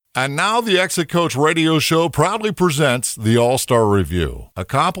And now the Exit Coach Radio Show proudly presents the All-Star Review, a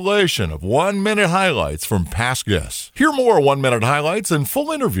compilation of 1-minute highlights from past guests. Hear more 1-minute highlights and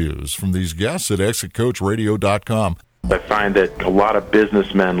full interviews from these guests at exitcoachradio.com. I find that a lot of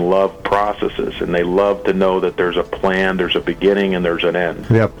businessmen love processes, and they love to know that there's a plan, there's a beginning, and there's an end.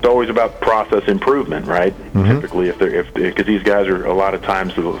 Yep. It's always about process improvement, right? Mm-hmm. Typically, because these guys are, a lot of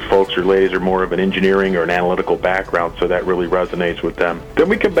times, the folks or ladies are more of an engineering or an analytical background, so that really resonates with them. Then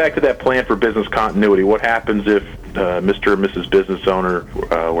we come back to that plan for business continuity. What happens if Mr. or Mrs. Business Owner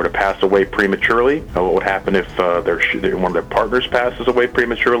were to pass away prematurely? What would happen if one of their partners passes away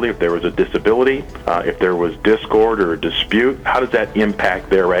prematurely? If there was a disability? If there was discord or a dispute? How does that impact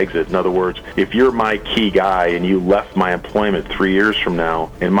their exit? In other words, if you're my key guy and you left my employment 3 years from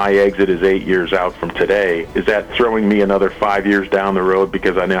now and my exit is 8 years out from today, is that throwing me another 5 years down the road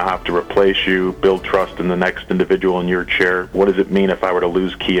because I now have to replace you, build trust in the next individual in your chair? What does it mean if I were to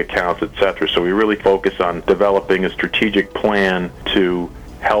lose key accounts, etc.? So we really focus on developing a strategic plan to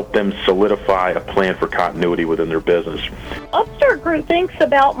help them solidify a plan for continuity within their business. Upstart Group thinks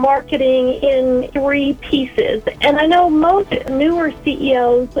about marketing in 3 pieces, and I know most newer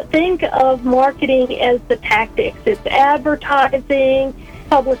CEOs think of marketing as the tactics. It's advertising,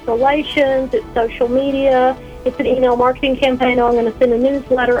 public relations, it's social media, it's an email marketing campaign, I'm going to send a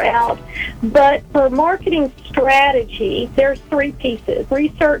newsletter out. But for marketing strategy, there's 3 pieces: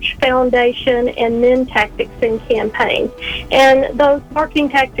 research, foundation, and then tactics and campaigns. And those marketing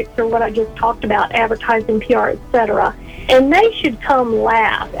tactics are what I just talked about: advertising, PR, etc. And they should come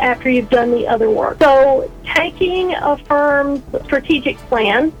last after you've done the other work. So taking a firm's strategic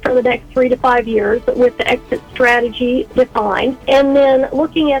plan for the next 3 to 5 years with the exit strategy defined, and then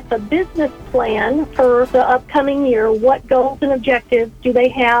looking at the business plan for the upcoming year, what goals and objectives do they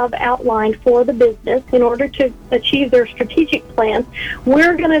have outlined for the business in order to achieve their strategic plans.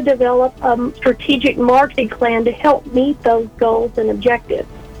 We're going to develop a strategic marketing plan to help meet those goals and objectives.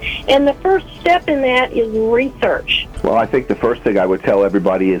 And the first step in that is research. Well, I think the first thing I would tell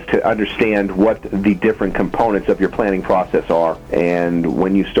everybody is to understand what the different components of your planning process are. And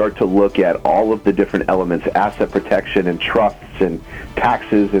when you start to look at all of the different elements, asset protection and trusts and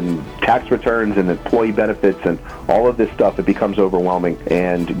taxes and tax returns and employee benefits and all of this stuff, it becomes overwhelming.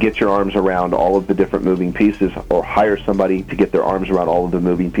 And get your arms around all of the different moving pieces, or hire somebody to get their arms around all of the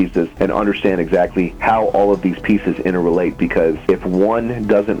moving pieces and understand exactly how all of these pieces interrelate, because if one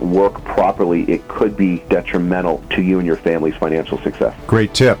doesn't work properly, it could be detrimental to you and your family's financial success.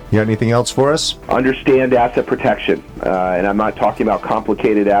 Great tip. You got anything else for us? Understand asset protection. And I'm not talking about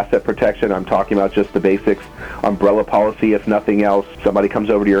complicated asset protection. I'm talking about just the basics. Umbrella policy, if nothing else. Somebody comes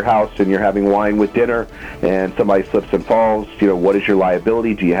over to your house and you're having wine with dinner and somebody slips and falls. What is your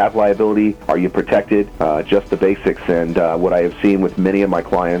liability? Do you have liability? Are you protected? Just the basics. And what I have seen with many of my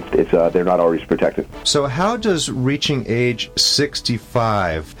clients, it's they're not always protected. So how does reaching age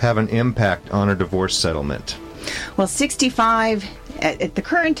 65 have an impact on a divorce settlement? Well, 65, at the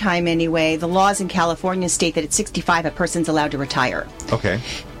current time anyway, the laws in California state that at 65 a person's allowed to retire. Okay.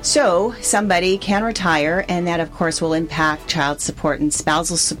 So somebody can retire, and that, of course, will impact child support and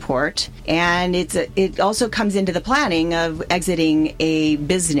spousal support. And it also comes into the planning of exiting a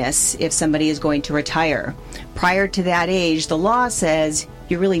business if somebody is going to retire. Prior to that age, the law says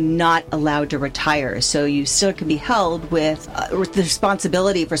you're really not allowed to retire. So you still can be held with the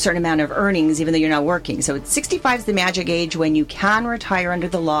responsibility for a certain amount of earnings, even though you're not working. So 65 is the magic age when you can retire under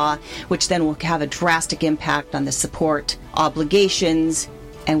the law, which then will have a drastic impact on the support obligations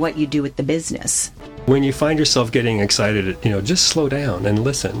and what you do with the business. When you find yourself getting excited, just slow down and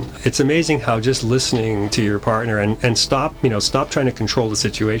listen. It's amazing how just listening to your partner and stop trying to control the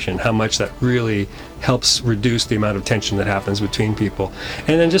situation, how much that really helps reduce the amount of tension that happens between people.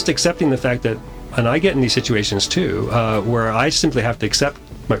 And then just accepting the fact that, and I get in these situations too, where I simply have to accept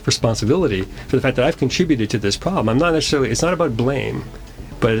my responsibility for the fact that I've contributed to this problem. It's not about blame,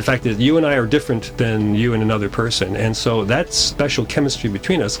 but the fact that you and I are different than you and another person. And so that special chemistry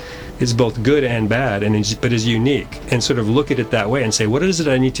between us is both good and bad, but is unique. And sort of look at it that way and say, what is it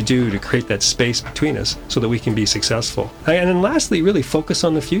I need to do to create that space between us so that we can be successful? And then lastly, really focus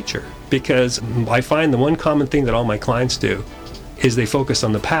on the future. Because I find the one common thing that all my clients do is they focus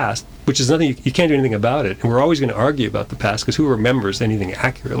on the past, which is nothing, you can't do anything about it. And we're always going to argue about the past because who remembers anything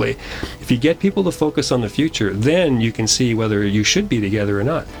accurately? If you get people to focus on the future, then you can see whether you should be together or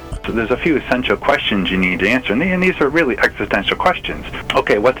not. So there's a few essential questions you need to answer, and these are really existential questions.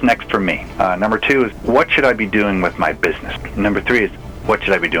 Okay, what's next for me? Number 2 is, what should I be doing with my business? Number 3 is, what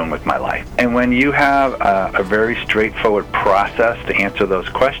should I be doing with my life? And when you have a very straightforward process to answer those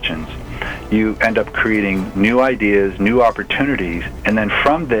questions, you end up creating new ideas, new opportunities, and then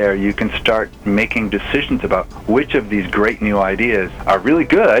from there you can start making decisions about which of these great new ideas are really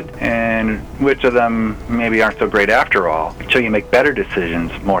good and which of them maybe aren't so great after all. So you make better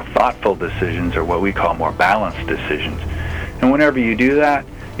decisions, more thoughtful decisions, or what we call more balanced decisions. And whenever you do that,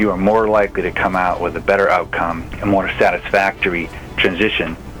 you are more likely to come out with a better outcome, a more satisfactory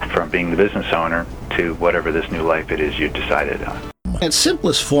transition from being the business owner to whatever this new life it is you decided on. In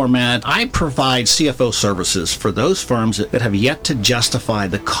simplest format, I provide CFO services for those firms that have yet to justify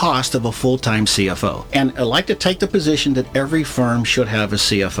the cost of a full-time CFO. And I like to take the position that every firm should have a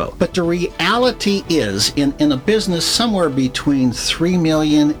CFO. But the reality is, in a business somewhere between 3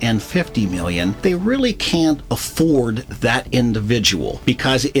 million and 50 million, they really can't afford that individual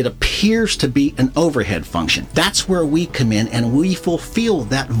because it appears to be an overhead function. That's where we come in and we fulfill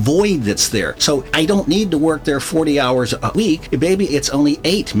that void that's there. So I don't need to work there 40 hours a week. Maybe it's only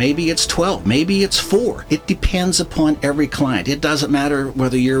 8, maybe it's 12, maybe it's 4. It depends upon every client. It doesn't matter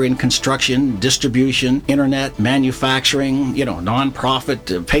whether you're in construction, distribution, internet, manufacturing,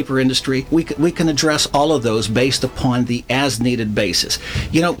 nonprofit, paper industry. We can address all of those based upon the as-needed basis.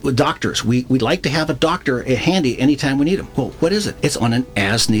 Doctors, we'd like to have a doctor handy anytime we need them. Well, what is it? It's on an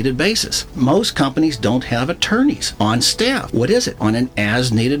as-needed basis. Most companies don't have attorneys on staff. What is it? On an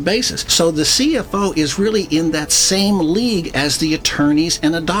as-needed basis. So the CFO is really in that same league as the attorneys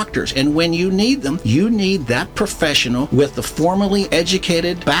and the doctors. And when you need them, you need that professional with the formally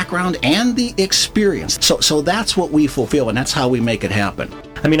educated background and the experience. So that's what we fulfill, and that's how we make it happen.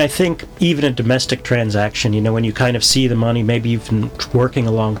 I mean, I think even a domestic transaction, when you kind of see the money, maybe you've been working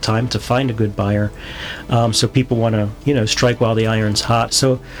a long time to find a good buyer. So people want to, strike while the iron's hot.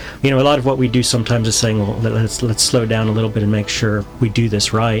 So, a lot of what we do sometimes is saying, well, let's slow down a little bit and make sure we do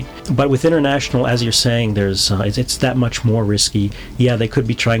this right. But with international, as you're saying, there's it's that much more risky. Yeah, they could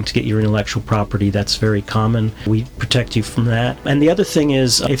be trying to get your intellectual property. That's very common. We protect you from that. And the other thing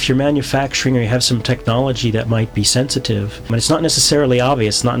is, if you're manufacturing or you have some technology that might be sensitive, but it's not necessarily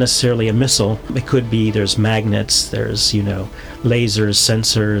obvious. It's not necessarily a missile. It could be there's magnets, there's, lasers,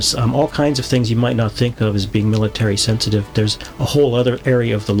 sensors, all kinds of things you might not think of as being military sensitive. There's a whole other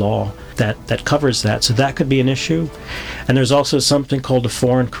area of the law that covers that. So that could be an issue. And there's also something called the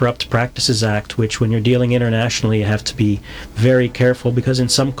Foreign Corrupt Practices Act, which when you're dealing internationally, you have to be very careful because in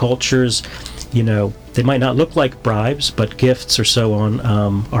some cultures, they might not look like bribes, but gifts or so on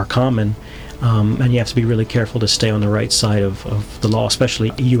are common. And you have to be really careful to stay on the right side of the law,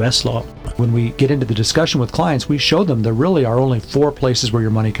 especially U.S. law. When we get into the discussion with clients, we show them there really are only 4 places where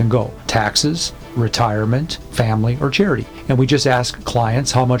your money can go: taxes, retirement, family, or charity. And we just ask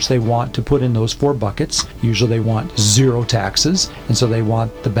clients how much they want to put in those 4 buckets. Usually they want 0 taxes, and so they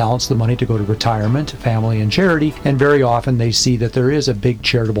want the balance of the money to go to retirement, family, and charity. And very often they see that there is a big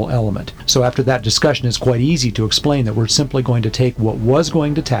charitable element. So after that discussion, it's quite easy to explain that we're simply going to take what was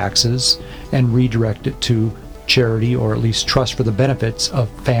going to taxes and redirect it to charity, or at least trust for the benefits of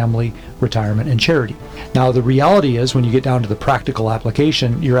family, retirement, and charity. Now, the reality is, when you get down to the practical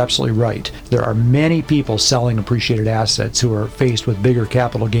application, you're absolutely right. There are many people selling appreciated assets who are faced with bigger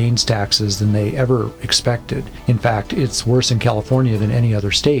capital gains taxes than they ever expected. In fact, it's worse in California than any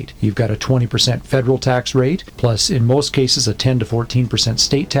other state. You've got a 20% federal tax rate, plus in most cases a 10 to 14%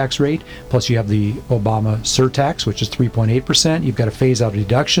 state tax rate, plus you have the Obama surtax, which is 3.8%. You've got to phase out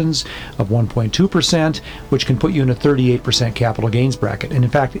deductions of 1.2%, which can put you in a 38% capital gains bracket. And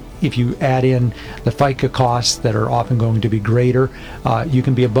in fact, if you add in the FICA costs that are often going to be greater, you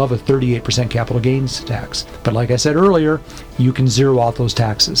can be above a 38% capital gains tax. But like I said earlier, you can zero out those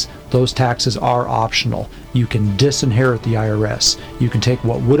taxes. Those taxes are optional. You can disinherit the IRS. You can take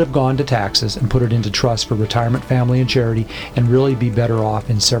what would have gone to taxes and put it into trust for retirement, family, and charity, and really be better off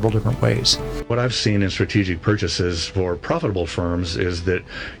in several different ways. What I've seen in strategic purchases for profitable firms is that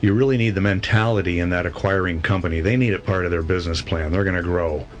you really need the mentality in that acquiring company. They need it part of their business plan. They're going to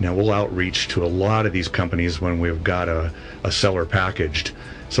grow. Now, we'll outreach to a lot of these companies when we've got a seller packaged.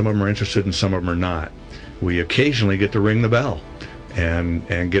 Some of them are interested and some of them are not. We occasionally get to ring the bell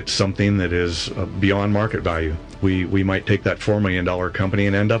and get something that is beyond market value. We might take that $4 million company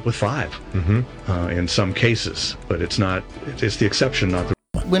and end up with 5 in some cases, but it's the exception, not the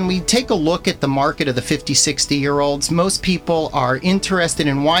when we take a look at the market of the 50, 60-year-olds, most people are interested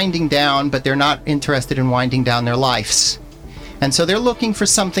in winding down, but they're not interested in winding down their lives. And so they're looking for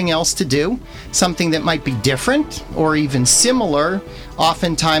something else to do, something that might be different or even similar,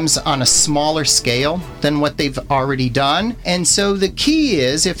 oftentimes on a smaller scale than what they've already done. And so the key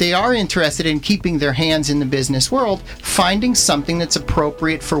is, if they are interested in keeping their hands in the business world, finding something that's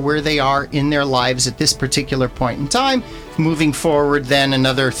appropriate for where they are in their lives at this particular point in time, moving forward then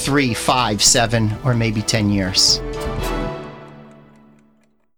another 3, 5, 7, or maybe 10 years.